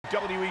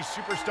WWE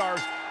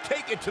superstars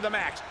take it to the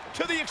max,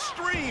 to the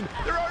extreme.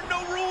 There are no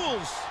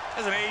rules.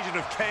 As an agent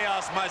of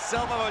chaos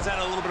myself, I've always had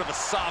a little bit of a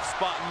soft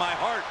spot in my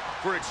heart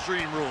for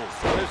Extreme Rules.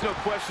 There's no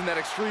question that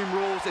Extreme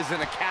Rules is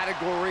in a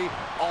category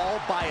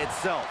all by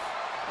itself.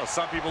 Well,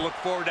 some people look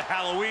forward to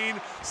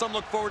Halloween, some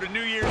look forward to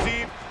New Year's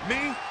Eve.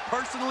 Me,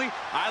 personally,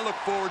 I look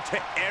forward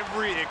to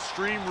every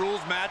Extreme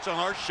Rules match on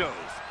our shows.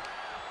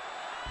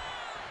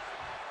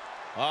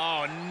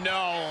 Oh,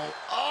 no.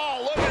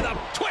 Oh, look at them.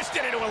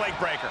 Twisted into a leg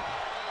breaker.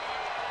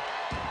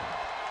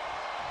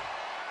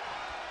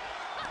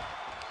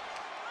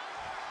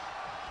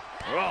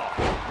 Oh,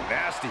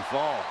 nasty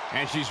fall.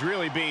 And she's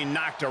really being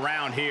knocked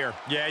around here.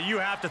 Yeah, you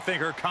have to think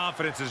her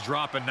confidence is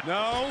dropping.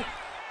 No.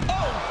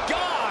 Oh,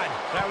 God!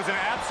 That was an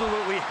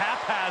absolutely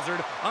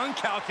haphazard,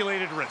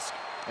 uncalculated risk.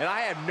 And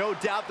I have no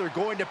doubt they're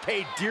going to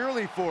pay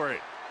dearly for it.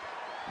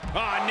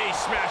 Ah, knee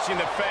smashing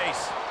the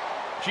face.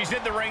 She's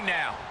in the ring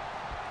now.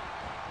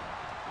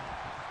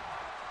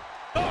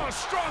 Oh,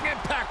 strong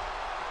impact.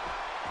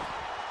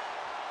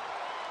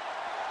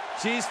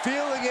 She's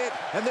feeling it,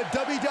 and the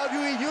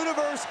WWE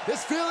Universe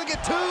is feeling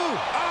it too.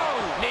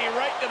 Oh, knee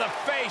right to the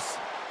face.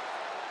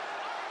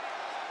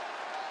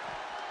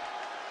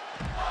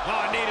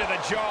 Oh, knee to the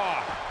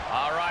jaw.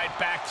 All right,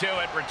 back to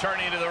it,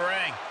 returning to the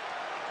ring.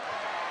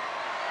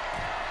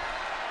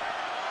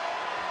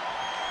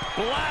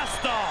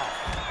 Blast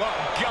off.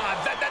 Oh, God,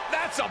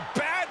 that's a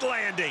bad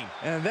landing.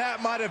 And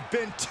that might have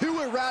been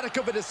too erratic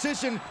of a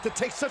decision to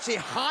take such a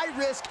high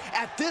risk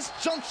at this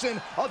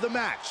junction of the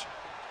match.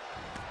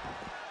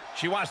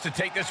 She wants to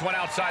take this one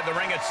outside the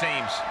ring, it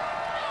seems.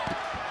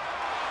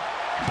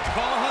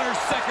 Call Hunter's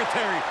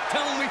secretary.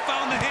 Tell him we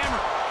found the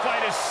hammer.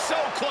 Fight is so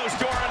close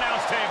to our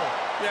announce table.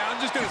 Yeah, I'm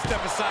just going to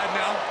step aside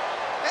now.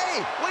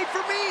 Hey, wait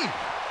for me.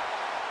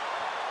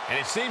 And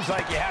it seems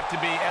like you have to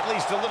be at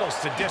least a little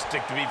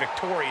sadistic to be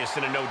victorious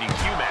in a no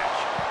DQ match.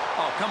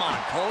 Oh, come on,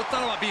 Cole. It's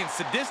not about being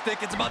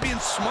sadistic. It's about being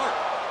smart.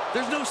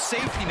 There's no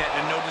safety net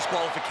in a no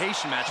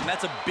disqualification match, and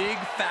that's a big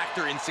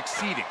factor in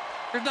succeeding.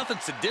 There's nothing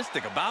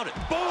sadistic about it.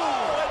 Boom!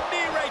 A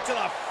knee right to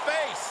the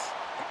face.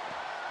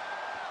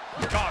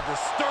 God,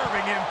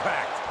 disturbing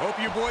impact. Hope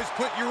you boys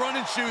put your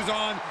running shoes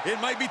on. It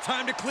might be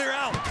time to clear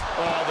out.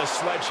 Oh, the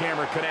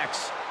sledgehammer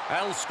connects.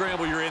 That'll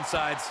scramble your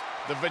insides.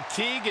 The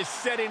fatigue is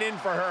setting in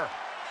for her.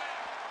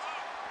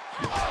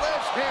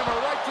 Sledgehammer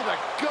right to the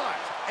gut.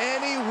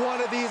 Any one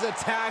of these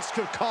attacks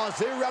could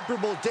cause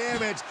irreparable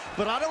damage,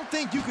 but I don't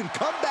think you can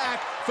come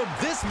back from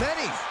this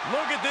many.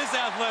 Look at this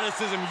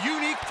athleticism.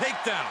 Unique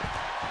takedown.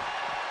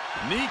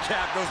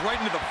 Kneecap goes right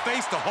into the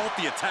face to halt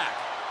the attack.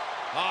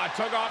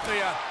 Took off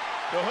the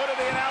hood of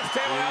the announce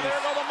table. Now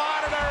there go the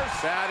monitors.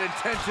 Bad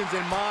intentions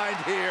in mind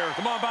here.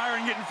 Come on,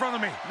 Byron, get in front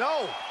of me.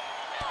 No.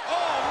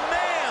 Oh,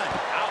 man.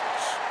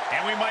 Ouch.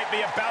 And we might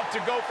be about to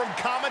go from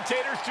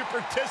commentators to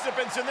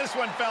participants in this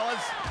one,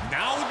 fellas.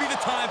 Now would be the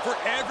time for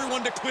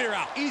everyone to clear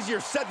out. Easier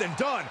said than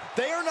done.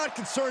 They are not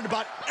concerned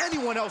about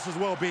anyone else's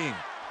well-being.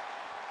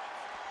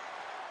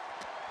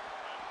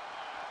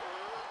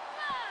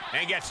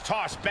 And gets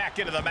tossed back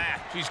into the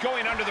mat. She's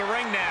going under the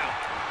ring now.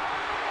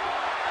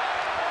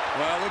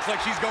 Well, looks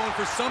like she's going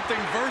for something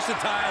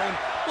versatile. And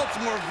what's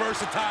more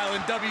versatile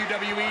in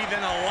WWE than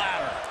a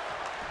ladder?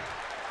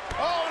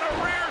 Oh, and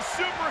a rear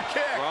super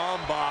kick. From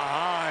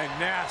behind,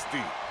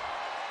 nasty.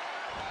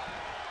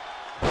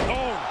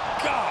 Oh,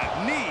 God,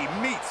 knee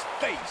meets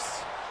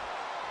face.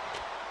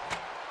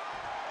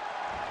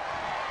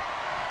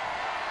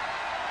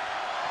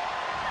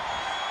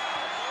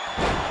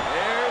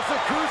 There's a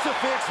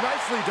crucifix,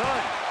 nicely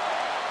done.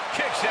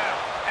 Kicks out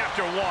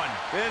after one.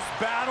 This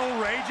battle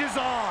rages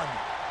on.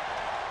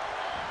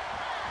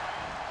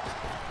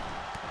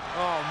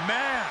 Oh,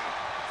 man.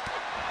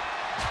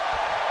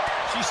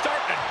 She's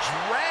starting to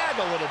drag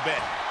a little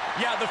bit.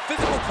 Yeah, the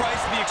physical price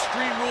of the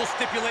Extreme Rules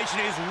stipulation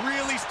is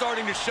really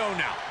starting to show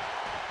now.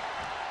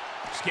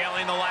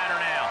 Scaling the ladder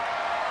now.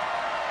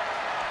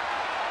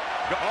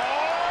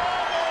 Oh,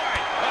 boy.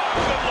 Oh,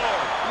 good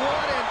Lord.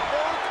 What an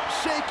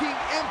earth-shaking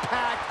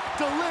impact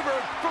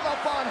delivered from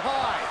up on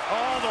high.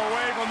 All the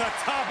way from the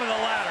top of the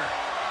ladder.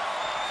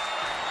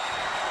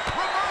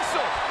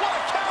 Reversal. What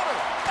a counter.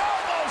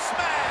 Elbow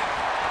smash.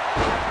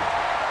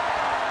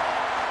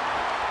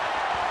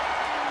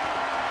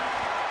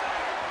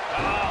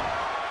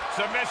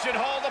 Submission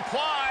hold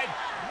applied.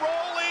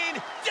 Rolling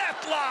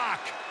deathlock.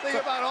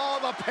 Think about all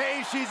the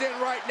pain she's in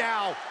right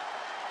now.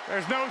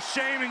 There's no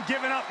shame in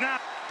giving up now.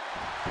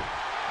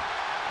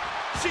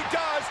 She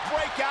does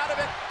break out of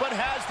it, but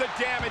has the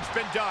damage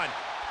been done?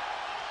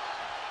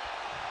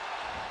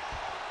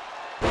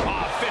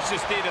 Ah,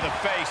 vicious knee to the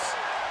face.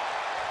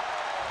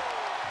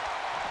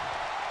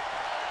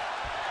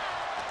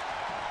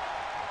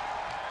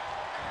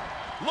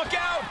 Look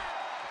out!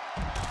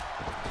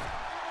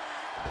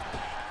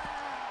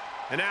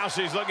 And now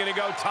she's looking to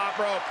go top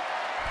rope.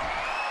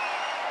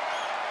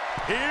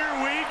 Here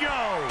we go.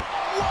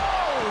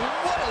 Whoa,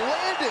 what a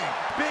landing.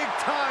 Big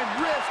time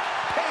risk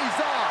pays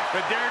off.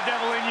 The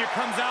daredevil in you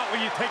comes out when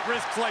you take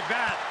risks like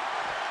that.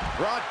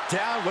 Brought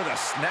down with a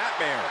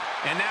snapmare.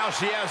 And now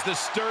she has the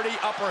sturdy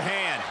upper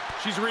hand.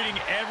 She's reading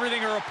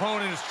everything her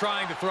opponent is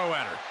trying to throw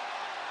at her.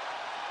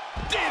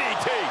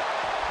 DDT!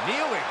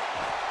 Kneeling.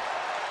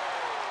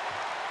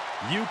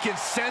 You can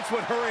sense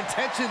what her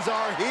intentions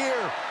are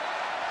here.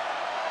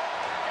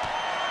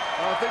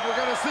 I think we're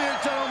gonna see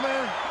it,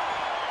 gentlemen.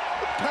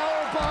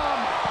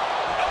 Powerbomb.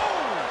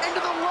 Oh! Into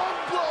the lung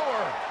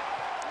blower.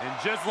 And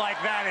just like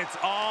that, it's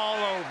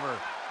all over.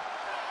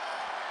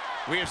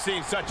 We have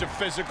seen such a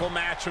physical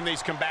match from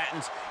these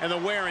combatants, and the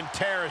wear and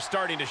tear is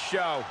starting to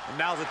show. And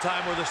now's the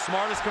time where the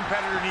smartest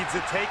competitor needs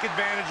to take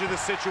advantage of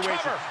the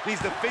situation.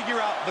 Needs to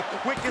figure out the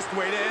quickest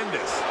way to end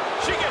this.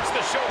 She gets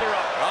the shoulder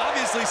up.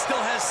 Obviously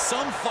still has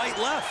some fight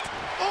left.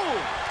 Oh!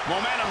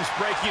 Momentum's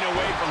breaking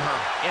away from her.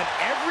 And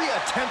every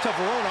attempt of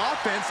her own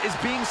offense is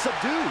being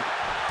subdued.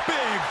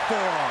 Big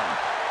forearm.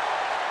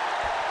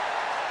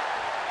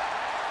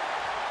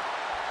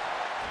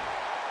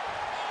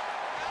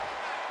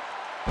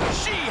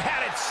 She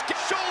had it.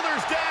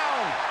 Shoulders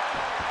down.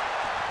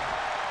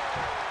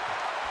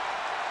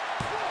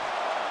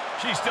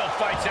 She still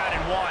fights out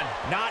in one.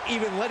 Not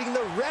even letting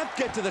the ref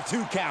get to the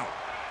 2 count.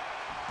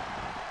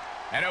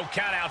 And no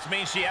countouts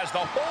means she has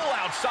the whole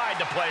outside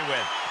to play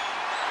with.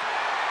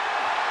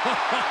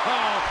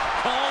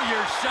 Call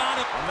your shot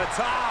on the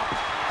top.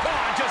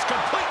 Oh, just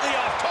completely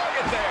off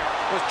target there.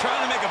 Was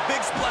trying to make a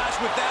big splash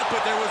with that,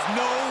 but there was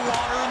no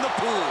water in the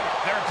pool.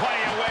 There are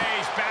plenty of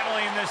ways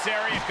battling in this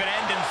area could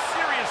end in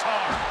serious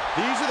harm.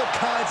 These are the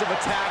kinds of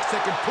attacks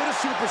that can put a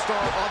superstar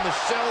on the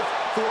shelf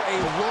for a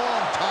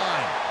long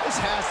time. This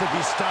has to be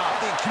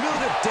stopped. The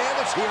cumulative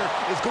damage here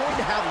is going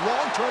to have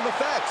long-term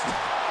effects.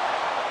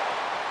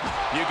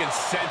 You can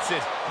sense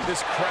it.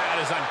 This crowd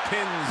is on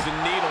pins and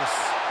needles.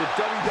 The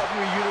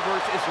WWE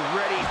Universe is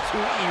ready to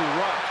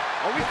erupt.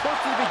 Are we close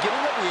to the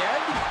beginning of the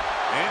end?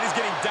 And it is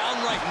getting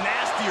downright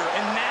nastier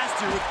and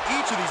nastier with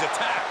each of these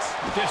attacks.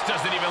 This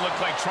doesn't even look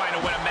like trying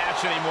to win a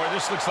match anymore.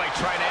 This looks like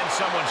trying to end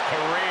someone's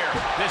career.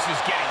 This is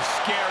getting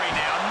scary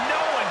now.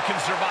 No one can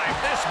survive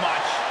this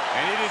much.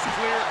 And it is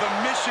clear the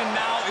mission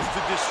now is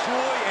to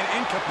destroy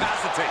and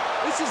incapacitate.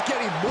 This is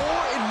getting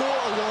more and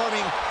more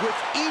alarming with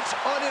each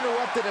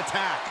uninterrupted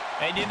attack.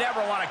 And you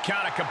never want to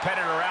count a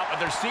competitor out, but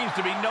there seems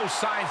to be no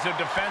signs of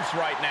defense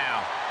right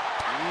now.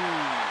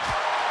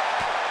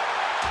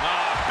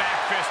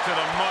 Back fist to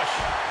the mush.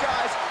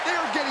 Guys, they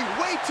are getting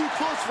way too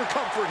close for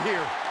comfort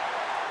here.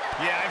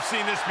 Yeah, I've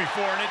seen this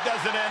before, and it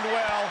doesn't end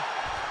well.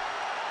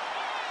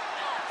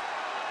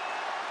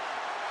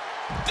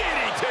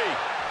 DDT!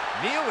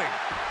 Kneeling.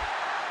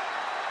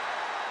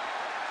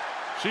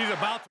 She's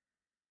about to...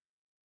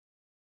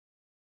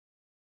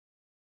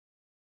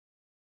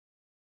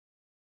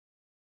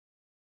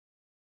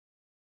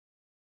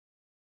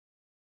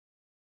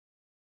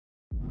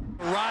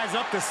 rise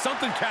up to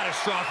something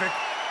catastrophic.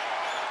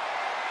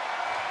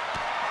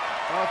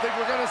 I think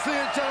we're gonna see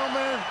it,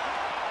 gentlemen.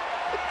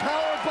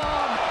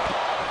 Powerbomb.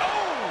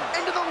 Oh!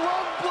 Into the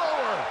lung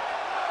blower.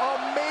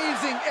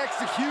 Amazing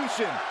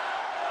execution.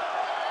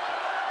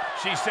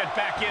 She's sent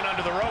back in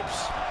under the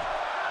ropes.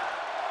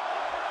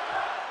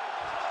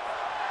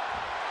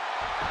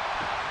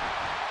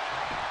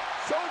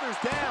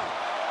 Shoulders down.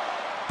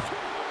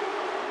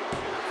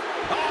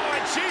 Oh,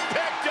 and she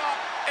picked up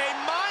a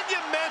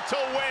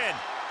monumental win.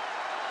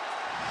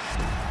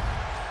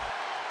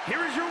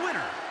 Here is your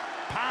winner,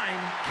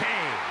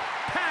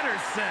 Pinkpantheress.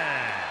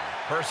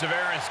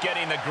 Perseverance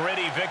getting the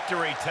gritty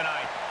victory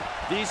tonight.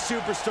 These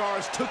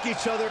superstars took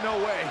each other no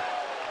way.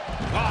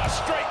 Ah,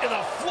 straight to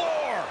the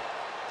floor.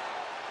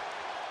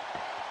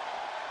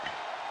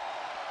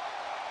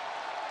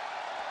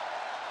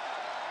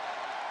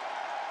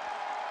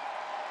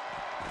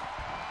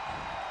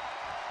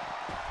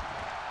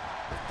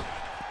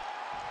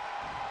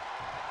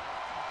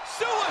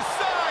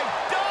 Suicide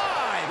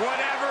dive.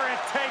 Whatever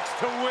it takes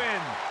to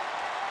win.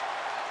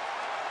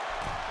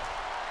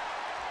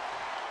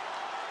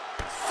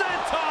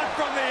 Senton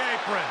from the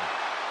apron.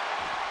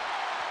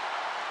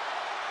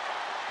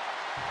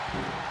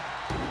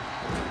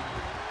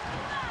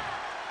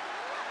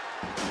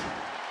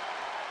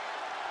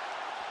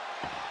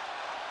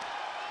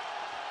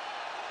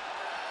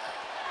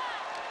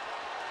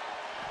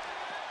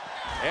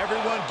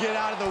 Everyone get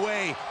out of the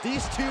way.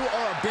 These two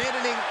are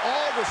abandoning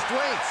all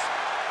restraints.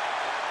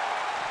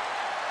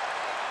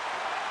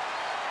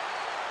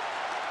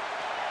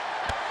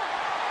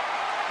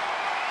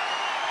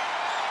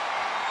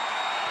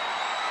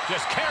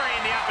 Just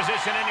carrying the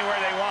opposition anywhere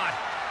they want.